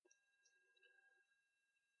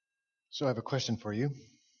So I have a question for you.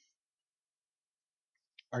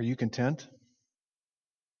 Are you content?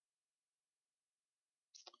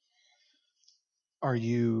 Are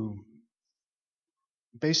you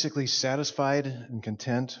basically satisfied and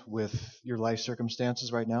content with your life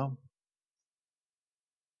circumstances right now?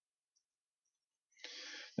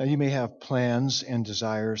 Now, you may have plans and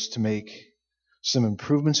desires to make some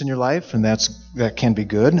improvements in your life, and that can be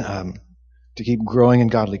good. To keep growing in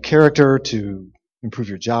godly character, to improve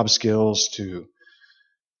your job skills, to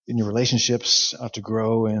in your relationships, to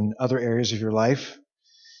grow in other areas of your life.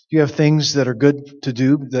 You have things that are good to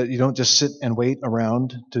do that you don't just sit and wait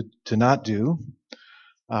around to not do.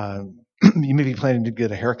 Uh, you may be planning to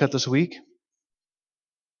get a haircut this week.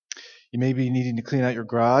 You may be needing to clean out your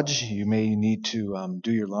garage. You may need to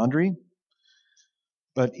do your laundry.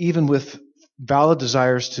 But even with valid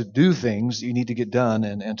desires to do things you need to get done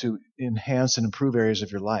and to enhance and improve areas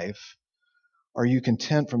of your life, are you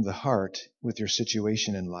content from the heart with your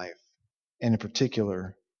situation in life, and in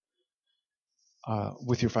particular,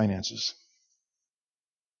 with your finances?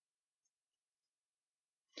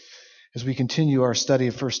 As we continue our study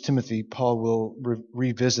of 1 Timothy, Paul will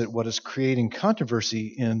revisit what is creating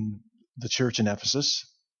controversy in the church in Ephesus,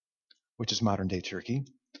 which is modern-day Turkey.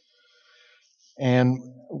 And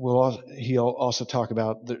he'll also talk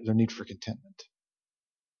about their need for contentment.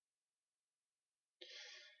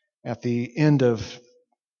 At the end of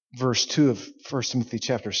verse 2 of 1 Timothy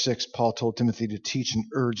chapter 6, Paul told Timothy to teach and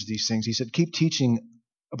urge these things. He said, keep teaching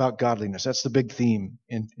about godliness. That's the big theme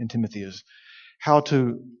in Timothy, is how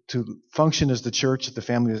to function as the church, the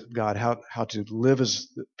family of God, how to live as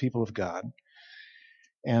the people of God,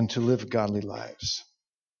 and to live godly lives.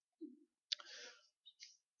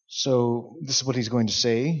 So this is what he's going to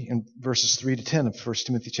say in verses 3 to 10 of 1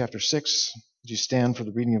 Timothy chapter 6. Would you stand for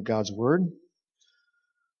the reading of God's word?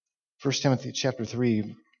 1 Timothy chapter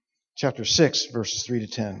 6, verses 3 to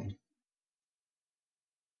 10.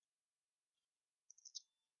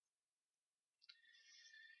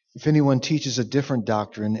 If anyone teaches a different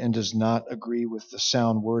doctrine and does not agree with the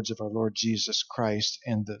sound words of our Lord Jesus Christ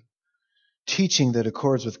and the teaching that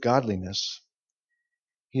accords with godliness,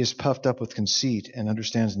 he is puffed up with conceit and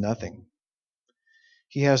understands nothing.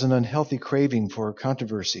 He has an unhealthy craving for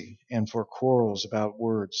controversy and for quarrels about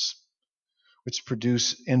words, which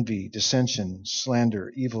produce envy, dissension,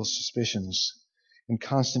 slander, evil suspicions, and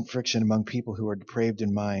constant friction among people who are depraved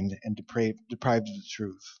in mind and deprived of the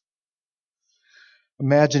truth,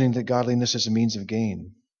 imagining that godliness is a means of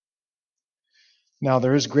gain. Now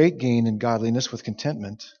there is great gain in godliness with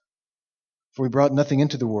contentment, for we brought nothing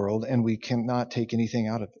into the world, and we cannot take anything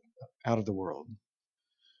out of the world.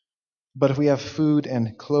 But if we have food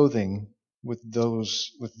and clothing, with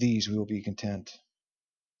these we will be content.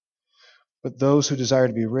 But those who desire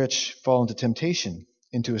to be rich fall into temptation,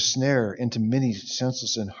 into a snare, into many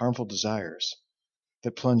senseless and harmful desires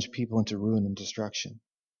that plunge people into ruin and destruction.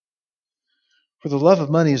 For the love of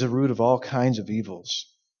money is a root of all kinds of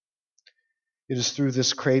evils. It is through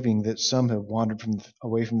this craving that some have wandered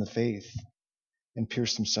away from the faith and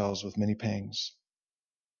pierced themselves with many pangs.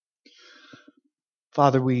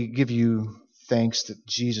 Father, we give you thanks that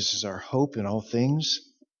Jesus is our hope in all things.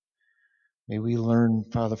 May we learn,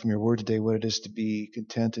 Father, from your word today what it is to be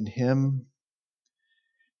content in him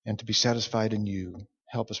and to be satisfied in you.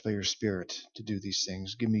 Help us by your Spirit to do these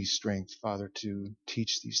things. Give me strength, Father, to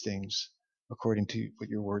teach these things according to what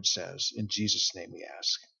your word says. In Jesus' name we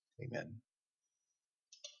ask. Amen.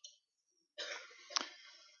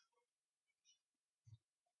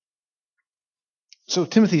 So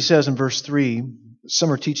Timothy says in verse 3,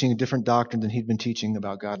 some are teaching a different doctrine than he'd been teaching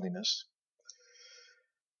about godliness.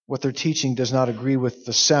 What they're teaching does not agree with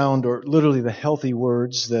the sound or literally the healthy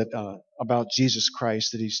words that about Jesus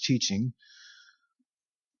Christ that he's teaching.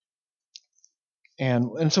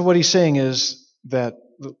 And so what he's saying is that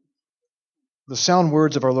the sound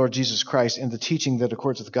words of our Lord Jesus Christ and the teaching that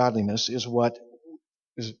accords with godliness is what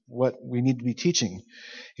we need to be teaching.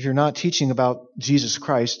 If you're not teaching about Jesus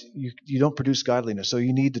Christ, you don't produce godliness. So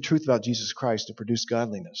you need the truth about Jesus Christ to produce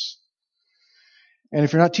godliness. And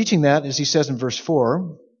if you're not teaching that, as he says in verse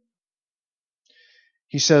 4,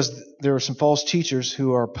 he says there are some false teachers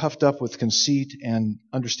who are puffed up with conceit and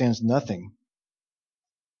understands nothing.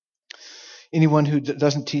 Anyone who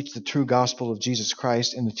doesn't teach the true gospel of Jesus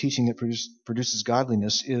Christ and the teaching that produces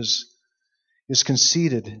godliness is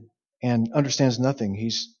conceited and understands nothing.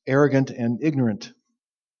 He's arrogant and ignorant.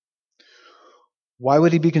 Why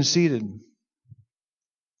would he be conceited?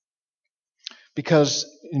 Because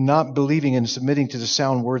in not believing and submitting to the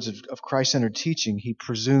sound words of Christ-centered teaching, he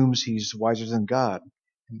presumes he's wiser than God.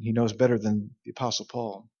 He knows better than the Apostle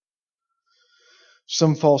Paul.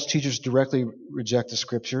 Some false teachers directly reject the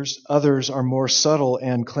scriptures. Others are more subtle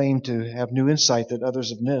and claim to have new insight that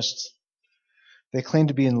others have missed. They claim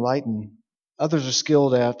to be enlightened. Others are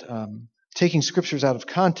skilled at taking scriptures out of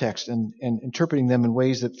context and interpreting them in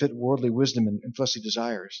ways that fit worldly wisdom and fleshly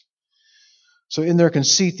desires. So in their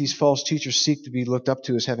conceit, these false teachers seek to be looked up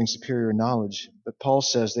to as having superior knowledge. But Paul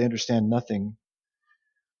says they understand nothing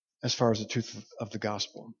as far as the truth of the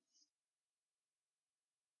gospel.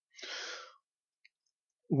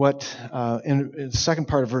 In the second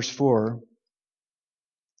part of verse 4,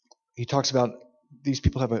 he talks about these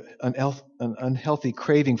people have an unhealthy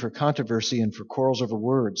craving for controversy and for quarrels over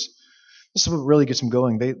words. This is what really gets them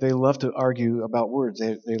going. They love to argue about words.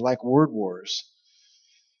 They like word wars.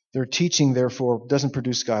 Their teaching, therefore, doesn't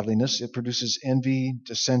produce godliness. It produces envy,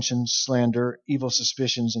 dissension, slander, evil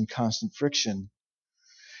suspicions, and constant friction.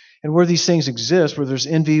 And where these things exist, where there's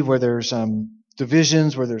envy, where there's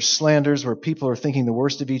divisions, where there's slanders, where people are thinking the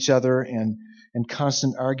worst of each other and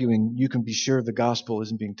constant arguing, you can be sure the gospel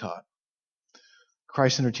isn't being taught.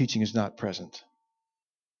 Christ-centered teaching is not present.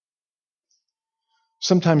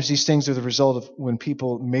 Sometimes these things are the result of when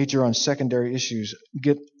people major on secondary issues,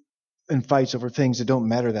 get in fights over things that don't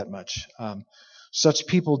matter that much. Such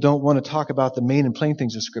people don't want to talk about the main and plain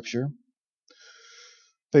things of Scripture.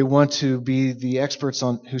 They want to be the experts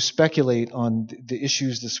who speculate on the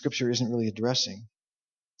issues the Scripture isn't really addressing.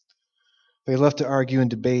 They love to argue and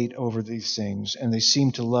debate over these things, and they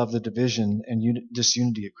seem to love the division and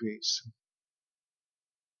disunity it creates.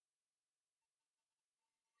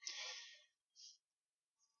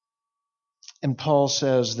 And Paul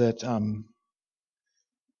says that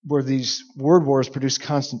where these word wars produce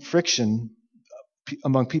constant friction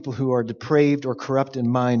among people who are depraved or corrupt in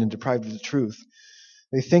mind and deprived of the truth,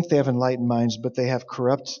 they think they have enlightened minds, but they have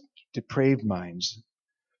corrupt, depraved minds.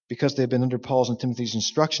 Because they've been under Paul's and Timothy's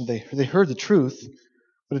instruction, they heard the truth,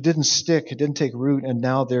 but it didn't stick, it didn't take root, and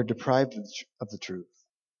now they're deprived of the truth.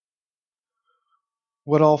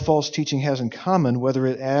 What all false teaching has in common, whether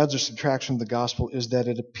it adds or subtracts from the gospel, is that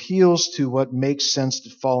it appeals to what makes sense to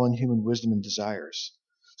fallen human wisdom and desires.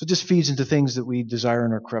 So it just feeds into things that we desire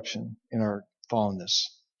in our corruption, in our fallenness.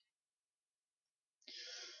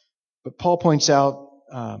 But Paul points out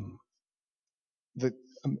that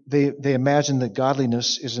they imagine that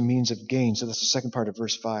godliness is a means of gain. So that's the second part of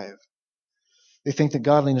verse 5. They think that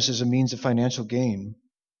godliness is a means of financial gain.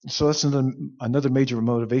 So that's another major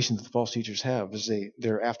motivation that the false teachers have, is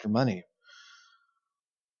they're after money.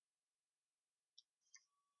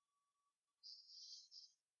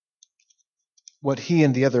 What he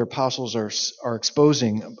and the other apostles are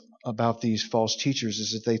exposing about these false teachers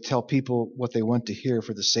is that they tell people what they want to hear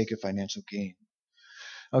for the sake of financial gain.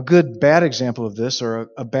 A good bad example of this, or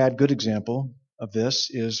a bad good example of this,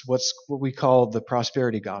 is what we call the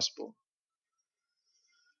prosperity gospel.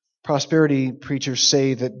 Prosperity preachers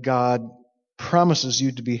say that God promises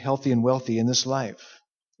you to be healthy and wealthy in this life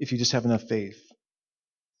if you just have enough faith.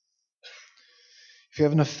 If you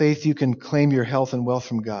have enough faith, you can claim your health and wealth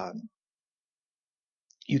from God.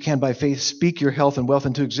 You can, by faith, speak your health and wealth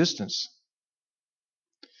into existence.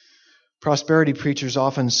 Prosperity preachers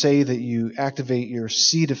often say that you activate your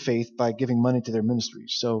seed of faith by giving money to their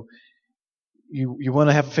ministries. So you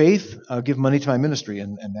want to have faith? Give money to my ministry,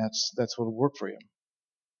 and that's what will work for you.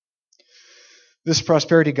 This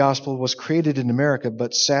prosperity gospel was created in America,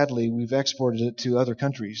 but sadly we've exported it to other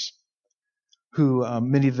countries, who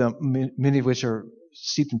many of which are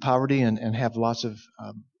steeped in poverty and have lots of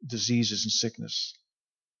diseases and sickness.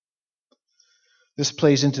 This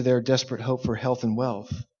plays into their desperate hope for health and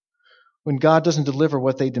wealth. When God doesn't deliver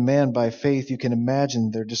what they demand by faith, you can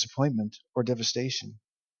imagine their disappointment or devastation.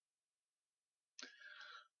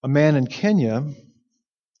 A man in Kenya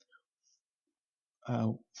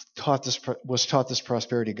was taught this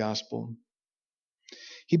prosperity gospel.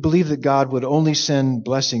 He believed that God would only send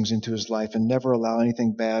blessings into his life and never allow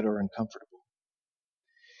anything bad or uncomfortable.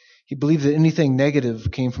 He believed that anything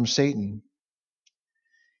negative came from Satan.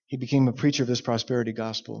 He became a preacher of this prosperity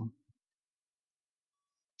gospel.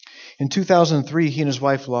 In 2003, he and his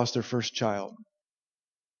wife lost their first child.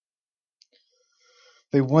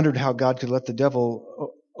 They wondered how God could let the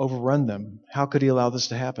devil overrun them. How could he allow this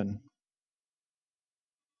to happen?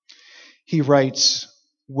 He writes,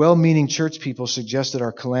 well-meaning church people suggest that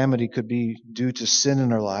our calamity could be due to sin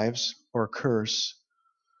in our lives, or a curse,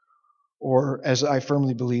 or, as I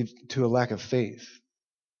firmly believe, to a lack of faith.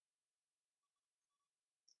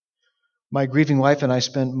 My grieving wife and I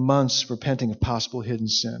spent months repenting of possible hidden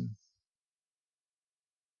sin.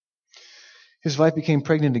 His wife became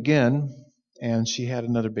pregnant again, and she had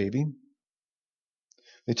another baby.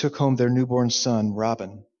 They took home their newborn son,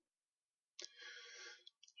 Robin.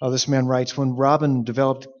 This man writes, when Robin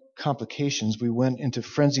developed complications, we went into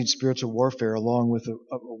frenzied spiritual warfare along with a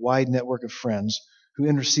wide network of friends who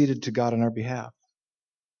interceded to God on our behalf.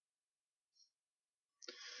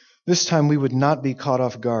 This time we would not be caught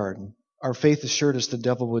off guard. Our faith assured us the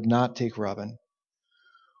devil would not take Robin.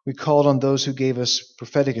 We called on those who gave us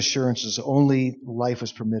prophetic assurances. Only life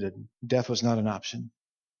was permitted. Death was not an option.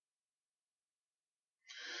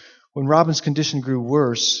 When Robin's condition grew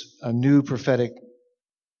worse, a new prophetic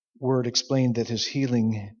word explained that his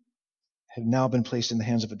healing had now been placed in the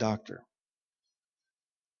hands of a doctor.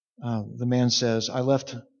 The man says, I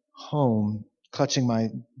left home clutching my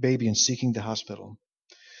baby and seeking the hospital.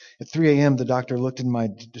 At 3 a.m., the doctor looked in my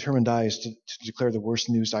determined eyes to declare the worst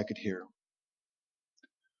news I could hear.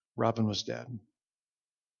 Robin was dead.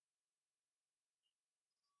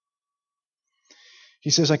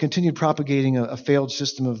 He says, I continued propagating a failed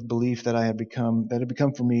system of belief that had become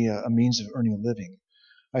for me a means of earning a living.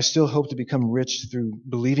 I still hope to become rich through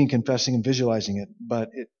believing, confessing, and visualizing it, but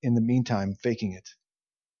in the meantime, faking it.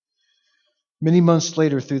 Many months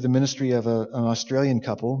later, through the ministry of an Australian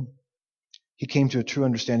couple, he came to a true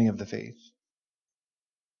understanding of the faith.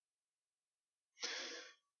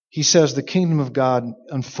 He says, the kingdom of God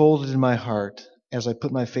unfolded in my heart as I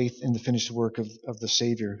put my faith in the finished work of the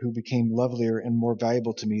Savior, who became lovelier and more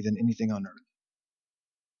valuable to me than anything on earth.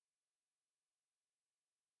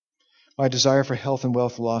 My desire for health and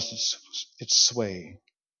wealth lost its sway.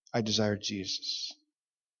 I desired Jesus.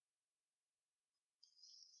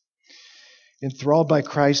 Enthralled by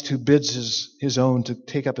Christ, who bids his own to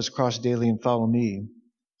take up his cross daily and follow me,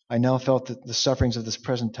 I now felt that the sufferings of this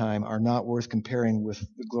present time are not worth comparing with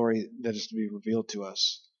the glory that is to be revealed to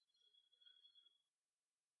us.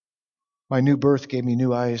 My new birth gave me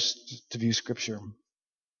new eyes to view Scripture.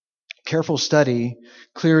 Careful study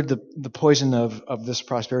cleared the poison of this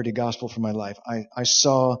prosperity gospel from my life. I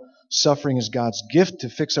saw suffering as God's gift to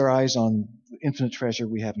fix our eyes on the infinite treasure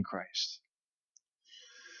we have in Christ.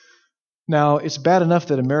 Now, it's bad enough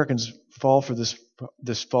that Americans fall for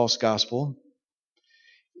this false gospel.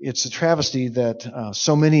 It's a travesty that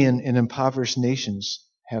so many in impoverished nations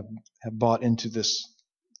have bought into this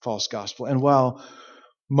false gospel. And while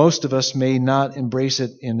most of us may not embrace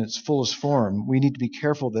it in its fullest form, we need to be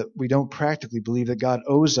careful that we don't practically believe that God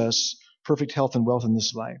owes us perfect health and wealth in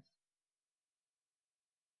this life.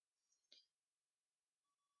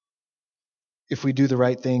 If we do the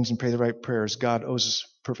right things and pray the right prayers, God owes us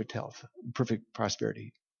perfect health, perfect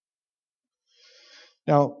prosperity.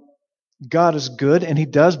 Now, God is good, and He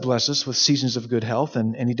does bless us with seasons of good health,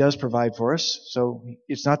 and He does provide for us. So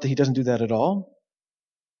it's not that He doesn't do that at all.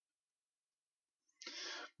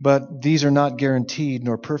 But these are not guaranteed,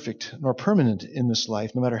 nor perfect, nor permanent in this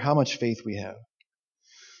life, no matter how much faith we have.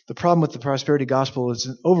 The problem with the prosperity gospel is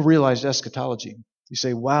an overrealized eschatology. You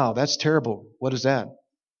say, wow, that's terrible. What is that?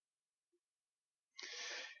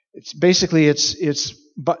 It's basically, it's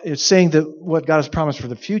saying that what God has promised for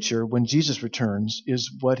the future when Jesus returns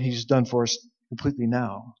is what He's done for us completely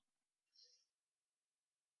now.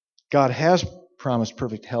 God has promised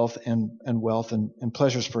perfect health and wealth and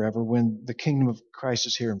pleasures forever when the kingdom of Christ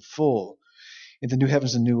is here in full, in the new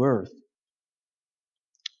heavens and new earth.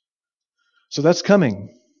 So that's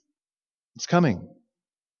coming. It's coming.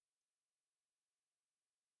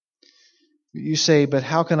 You say, but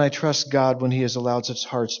how can I trust God when He has allowed such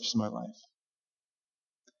hardships in my life?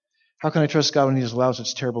 How can I trust God when He has allowed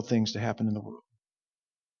such terrible things to happen in the world?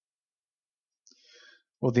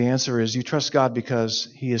 Well, the answer is you trust God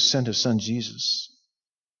because He has sent His Son Jesus,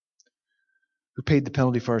 who paid the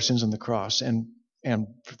penalty for our sins on the cross, and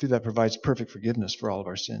through that provides perfect forgiveness for all of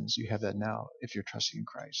our sins. You have that now if you're trusting in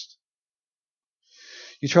Christ.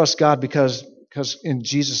 You trust God because in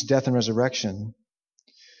Jesus' death and resurrection,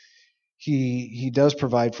 He does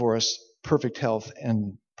provide for us perfect health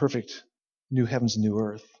and perfect new heavens and new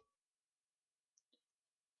earth.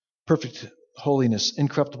 Perfect holiness,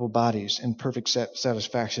 incorruptible bodies, and perfect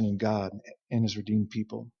satisfaction in God and His redeemed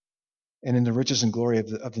people, and in the riches and glory of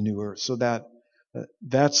the new earth. So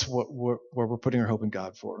that's what we're putting our hope in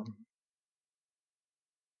God for.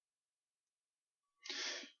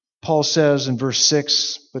 Paul says in verse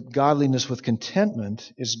 6, but godliness with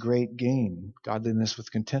contentment is great gain. Godliness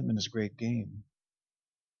with contentment is great gain.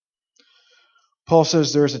 Paul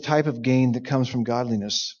says there is a type of gain that comes from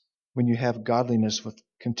godliness when you have godliness with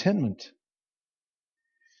contentment.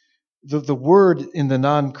 The word in the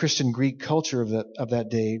non-Christian Greek culture of that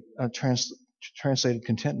day, translated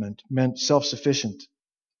contentment, meant self-sufficient.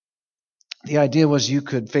 The idea was you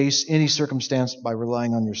could face any circumstance by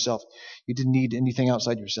relying on yourself. You didn't need anything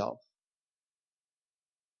outside yourself.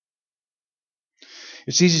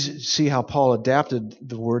 It's easy to see how Paul adapted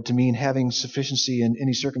the word to mean having sufficiency in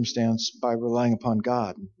any circumstance by relying upon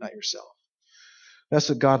God, not yourself. That's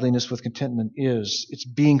what godliness with contentment is. It's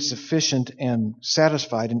being sufficient and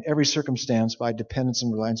satisfied in every circumstance by dependence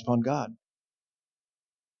and reliance upon God.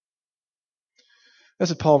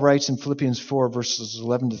 That's what Paul writes in Philippians 4, verses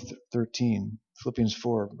 11 to 13. Philippians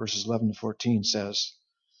 4, verses 11 to 14 says,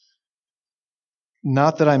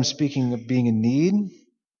 "Not that I'm speaking of being in need,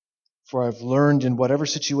 for I've learned in whatever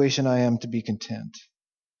situation I am to be content."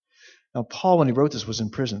 Now, Paul, when he wrote this, was in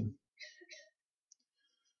prison.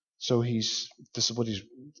 So this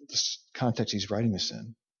context he's writing this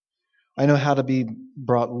in. "I know how to be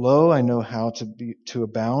brought low. I know how to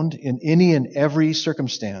abound in any and every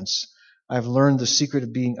circumstance. I've learned the secret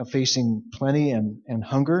of facing plenty and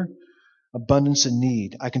hunger, abundance and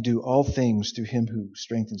need. I can do all things through him who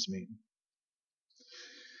strengthens me."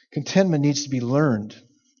 Contentment needs to be learned,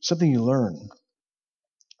 something you learn.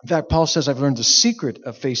 In fact, Paul says, "I've learned the secret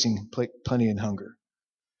of facing plenty and hunger."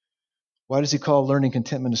 Why does he call learning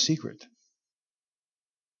contentment a secret?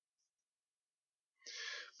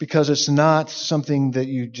 Because it's not something that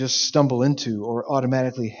you just stumble into or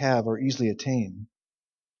automatically have or easily attain.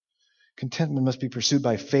 Contentment must be pursued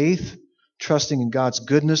by faith, trusting in God's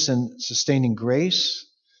goodness and sustaining grace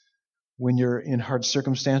when you're in hard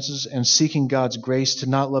circumstances, and seeking God's grace to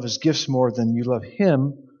not love his gifts more than you love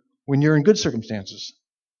him when you're in good circumstances.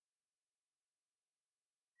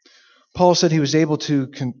 Paul said he was able to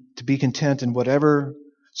be content in whatever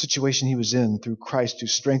situation he was in through Christ who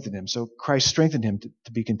strengthened him. So Christ strengthened him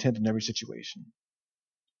to be content in every situation.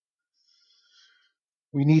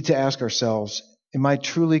 We need to ask ourselves, am I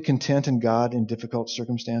truly content in God in difficult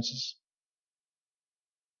circumstances?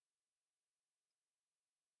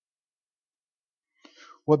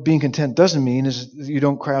 What being content doesn't mean is that you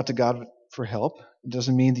don't cry out to God for help. It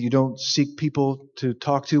doesn't mean that you don't seek people to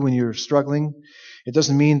talk to when you're struggling. It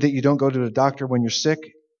doesn't mean that you don't go to a doctor when you're sick.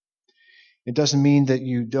 It doesn't mean that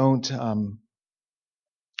you don't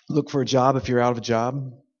look for a job if you're out of a job.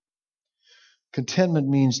 Contentment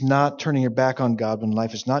means not turning your back on God when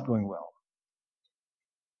life is not going well.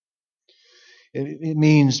 It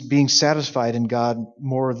means being satisfied in God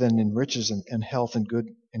more than in riches and health and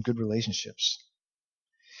good relationships.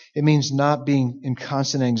 It means not being in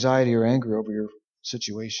constant anxiety or anger over your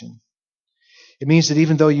situation. It means that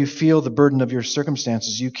even though you feel the burden of your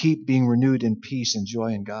circumstances, you keep being renewed in peace and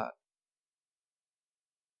joy in God.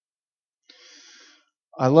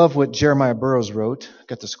 I love what Jeremiah Burroughs wrote. I've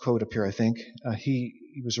got this quote up here, I think.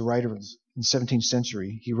 He was a writer in the 17th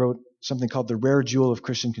century. He wrote something called "The Rare Jewel of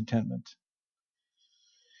Christian Contentment."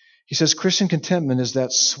 He says, "Christian contentment is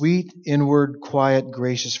that sweet, inward, quiet,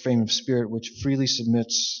 gracious frame of spirit which freely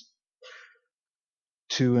submits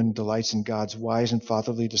to and delights in God's wise and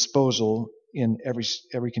fatherly disposal in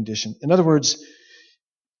every condition." In other words,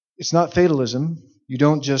 it's not fatalism. You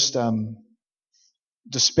don't just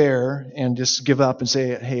despair and just give up and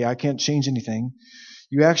say, "Hey, I can't change anything."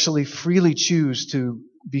 You actually freely choose to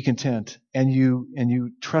be content, and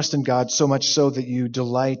you trust in God so much so that you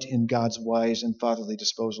delight in God's wise and fatherly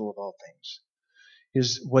disposal of all things.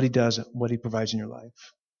 Is what he does, what he provides in your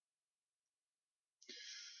life.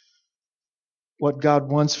 What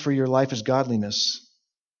God wants for your life is godliness.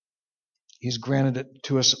 He's granted it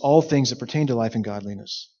to us all things that pertain to life and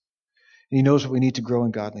godliness. And he knows what we need to grow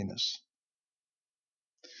in godliness.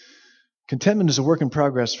 Contentment is a work in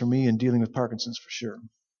progress for me in dealing with Parkinson's, for sure.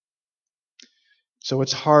 So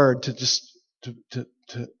it's hard to just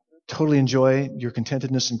to totally enjoy your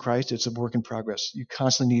contentedness in Christ. It's a work in progress. You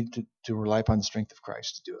constantly need to rely upon the strength of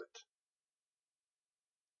Christ to do it.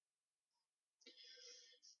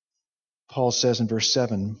 Paul says in verse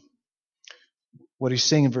 7, what he's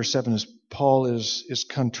saying in verse 7 is Paul is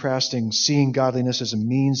contrasting seeing godliness as a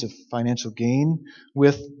means of financial gain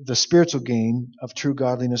with the spiritual gain of true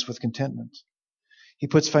godliness with contentment. He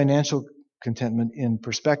puts financial contentment in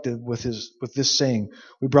perspective with this saying,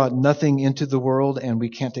 we brought nothing into the world and we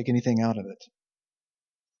can't take anything out of it.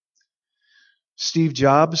 Steve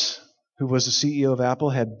Jobs, who was the CEO of Apple,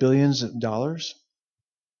 had billions of dollars.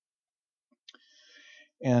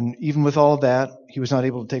 And even with all of that, he was not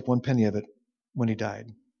able to take one penny of it when he died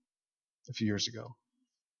a few years ago.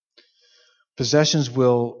 Possessions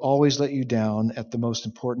will always let you down at the most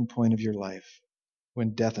important point of your life,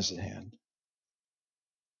 when death is at hand.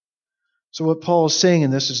 So what Paul is saying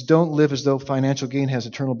in this is don't live as though financial gain has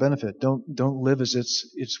eternal benefit. Don't live as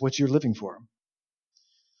it's what you're living for.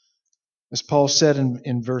 As Paul said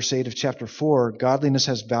in verse 8 of chapter 4, godliness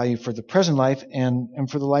has value for the present life and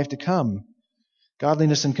for the life to come.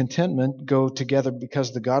 Godliness and contentment go together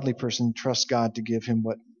because the godly person trusts God to give him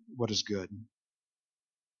what is good.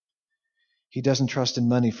 He doesn't trust in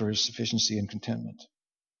money for his sufficiency and contentment.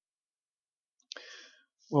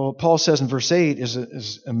 Well, what Paul says in verse 8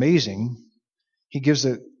 is amazing. He gives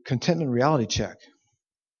a contentment reality check.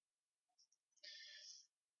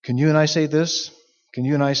 Can you and I say this? Can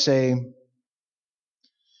you and I say,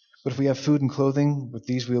 but if we have food and clothing, with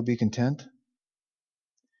these we will be content?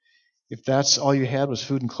 If that's all you had was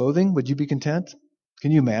food and clothing, would you be content?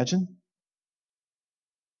 Can you imagine?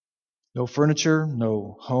 No furniture,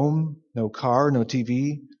 no home, no car, no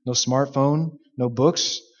TV, no smartphone, no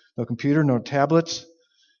books, no computer, no tablet,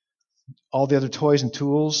 all the other toys and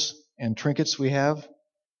tools and trinkets we have.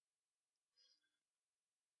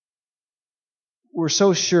 We're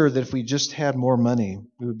so sure that if we just had more money,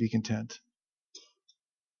 we would be content.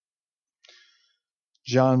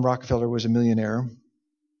 John Rockefeller was a millionaire.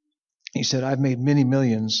 He said, "I've made many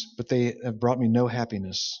millions, but they have brought me no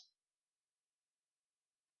happiness."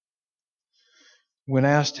 When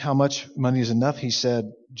asked how much money is enough, he said,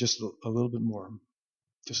 just a little bit more.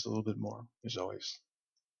 Just a little bit more is always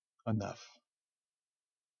enough.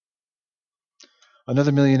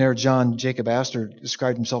 Another millionaire, John Jacob Astor,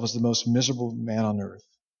 described himself as the most miserable man on earth.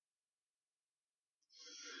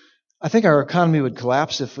 I think our economy would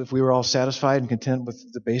collapse if we were all satisfied and content with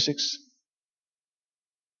the basics.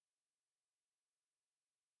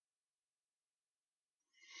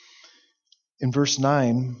 In verse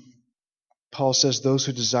 9, Paul says, those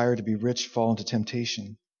who desire to be rich fall into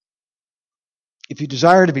temptation. If you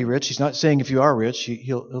desire to be rich, he's not saying if you are rich.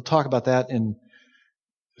 He'll talk about that in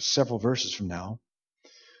several verses from now.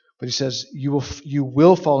 But he says, you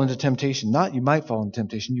will fall into temptation. Not you might fall into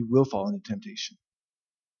temptation, you will fall into temptation.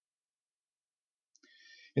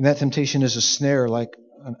 And that temptation is a snare like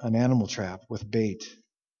an animal trap with bait.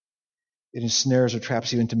 It ensnares or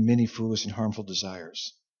traps you into many foolish and harmful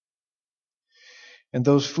desires. And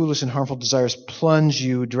those foolish and harmful desires plunge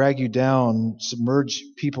you, drag you down, submerge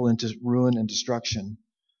people into ruin and destruction.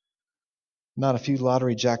 Not a few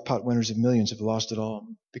lottery jackpot winners of millions have lost it all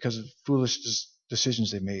because of foolish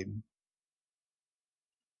decisions they made.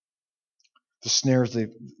 The snares that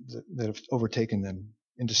have overtaken them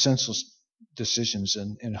into senseless decisions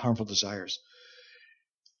and harmful desires.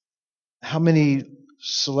 How many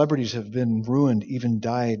celebrities have been ruined, even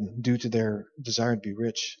died due to their desire to be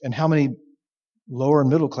rich? And how many lower and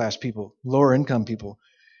middle class people, lower income people,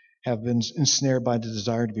 have been ensnared by the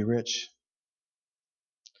desire to be rich?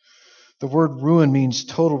 The word ruin means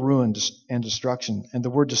total ruin and destruction. And the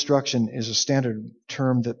word destruction is a standard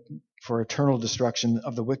term for eternal destruction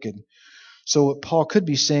of the wicked. So Paul could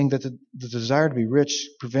be saying that the desire to be rich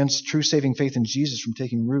prevents true saving faith in Jesus from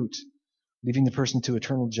taking root, leaving the person to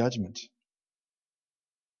eternal judgment.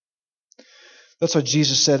 That's why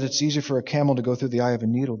Jesus said it's easier for a camel to go through the eye of a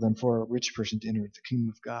needle than for a rich person to enter the kingdom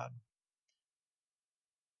of God.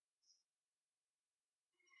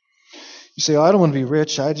 You say, I don't want to be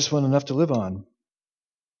rich, I just want enough to live on.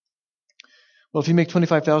 Well, if you make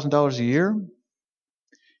 $25,000 a year,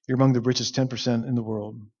 you're among the richest 10% in the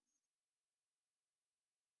world.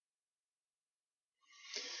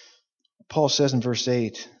 Paul says in verse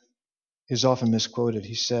 8, is often misquoted.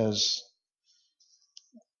 He says,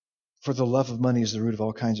 for the love of money is the root of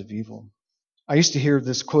all kinds of evil. I used to hear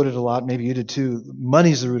this quoted a lot, maybe you did too.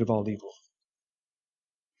 Money is the root of all evil.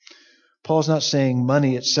 Paul's not saying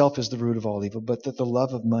money itself is the root of all evil, but that the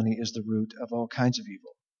love of money is the root of all kinds of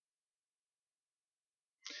evil.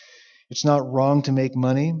 It's not wrong to make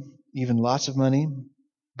money, even lots of money,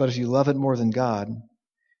 but if you love it more than God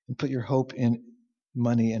and put your hope in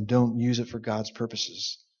money and don't use it for God's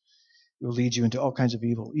purposes, it will lead you into all kinds of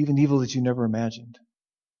evil, even evil that you never imagined.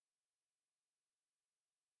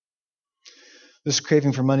 This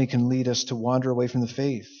craving for money can lead us to wander away from the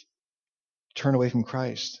faith, turn away from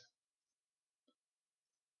Christ.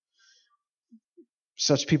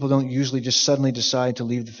 Such people don't usually just suddenly decide to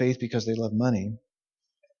leave the faith because they love money.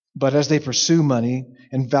 But as they pursue money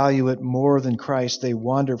and value it more than Christ, they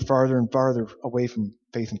wander farther and farther away from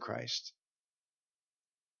faith in Christ.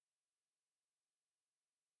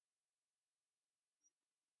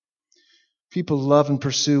 People love and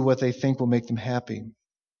pursue what they think will make them happy.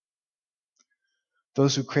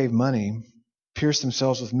 Those who crave money pierce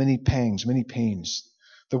themselves with many pangs, many pains.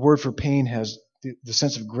 The word for pain has the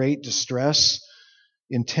sense of great distress,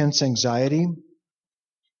 intense anxiety.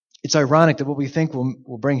 It's ironic that what we think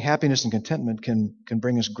will bring happiness and contentment can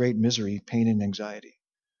bring us great misery, pain, and anxiety.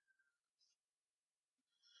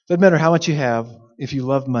 Doesn't matter how much you have, if you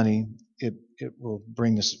love money, it will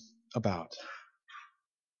bring this about.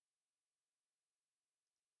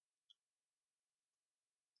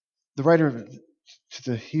 The writer to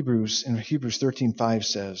the Hebrews in Hebrews 13:5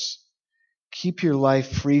 says, Keep your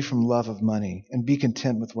life free from love of money and be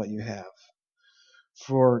content with what you have.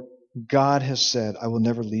 For God has said, I will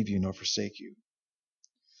never leave you nor forsake you.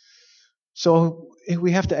 So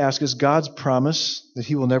we have to ask, is God's promise that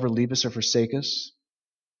he will never leave us or forsake us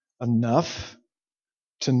enough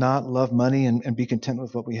to not love money and be content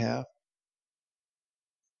with what we have?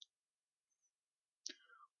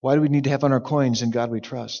 Why do we need to have on our coins in God we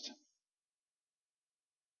trust?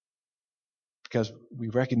 Because we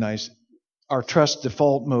recognize our trust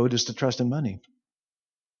default mode is to trust in money.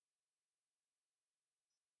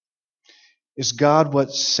 Is God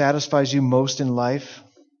what satisfies you most in life?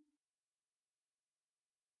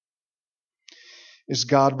 Is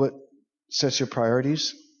God what sets your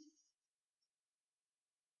priorities?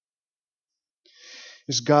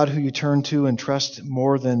 Is God who you turn to and trust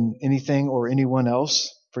more than anything or anyone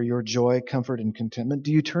else for your joy, comfort, and contentment?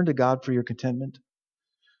 Do you turn to God for your contentment?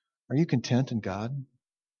 Are you content in God?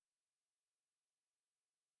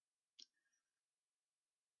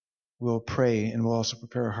 We'll pray and we'll also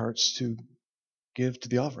prepare our hearts to give to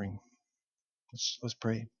the offering. Let's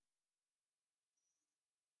pray.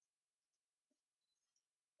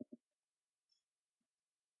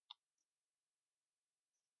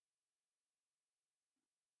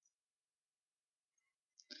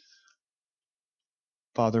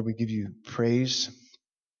 Father, we give you praise.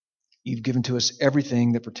 You've given to us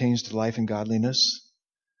everything that pertains to life and godliness.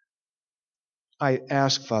 I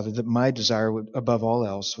ask, Father, that my desire above all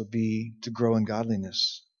else would be to grow in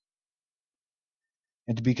godliness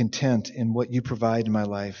and to be content in what you provide in my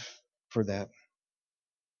life for that.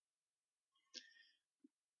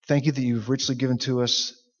 Thank you that you've richly given to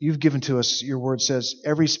us. You've given to us, your word says,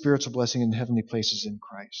 every spiritual blessing in heavenly places in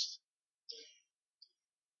Christ.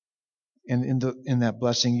 And in that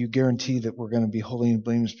blessing, you guarantee that we're going to be holy and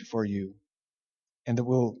blameless before you, and that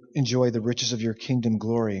we'll enjoy the riches of your kingdom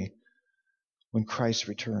glory when Christ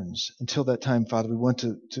returns. Until that time, Father, we want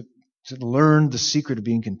to learn the secret of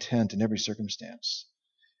being content in every circumstance,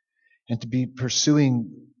 and to be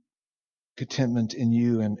pursuing contentment in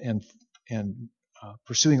you and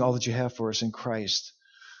pursuing all that you have for us in Christ,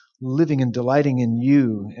 living and delighting in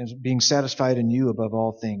you and being satisfied in you above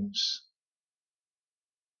all things.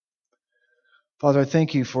 Father, I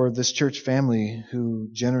thank you for this church family who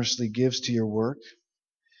generously gives to your work.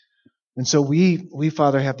 And so we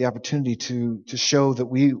Father, have the opportunity to show that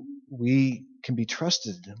we can be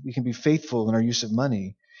trusted. We can be faithful in our use of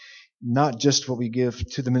money, not just what we give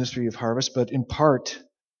to the ministry of harvest, but in part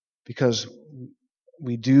because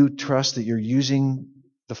we do trust that you're using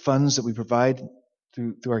the funds that we provide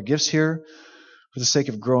through our gifts here for the sake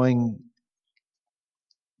of growing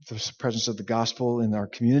the presence of the gospel in our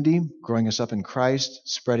community, growing us up in Christ,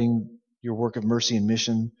 spreading your work of mercy and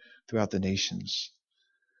mission throughout the nations.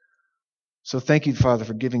 So thank you, Father,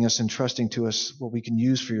 for giving us and trusting to us what we can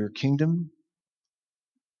use for your kingdom.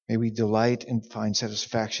 May we delight and find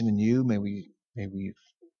satisfaction in you. May we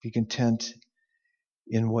be content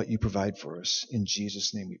in what you provide for us. In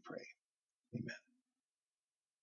Jesus' name we pray. Amen.